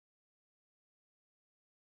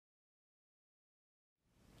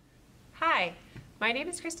My name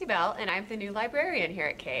is Kristi Bell, and I'm the new librarian here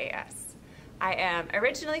at KAS. I am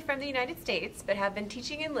originally from the United States, but have been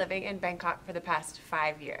teaching and living in Bangkok for the past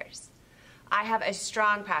 5 years. I have a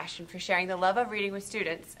strong passion for sharing the love of reading with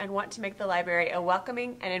students and want to make the library a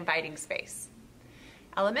welcoming and inviting space.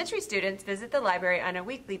 Elementary students visit the library on a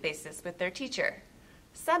weekly basis with their teacher.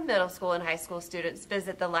 Some middle school and high school students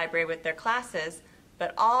visit the library with their classes,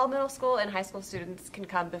 but all middle school and high school students can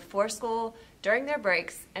come before school, during their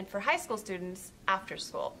breaks, and for high school students, after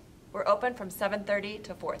school. We're open from 7:30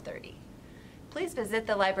 to 4:30. Please visit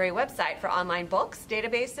the library website for online books,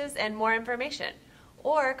 databases, and more information,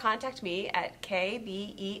 or contact me at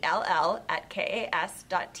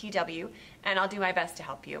kbell@kas.tw, and I'll do my best to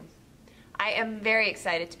help you. I am very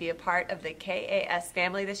excited to be a part of the KAS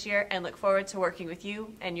family this year and look forward to working with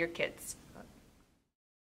you and your kids.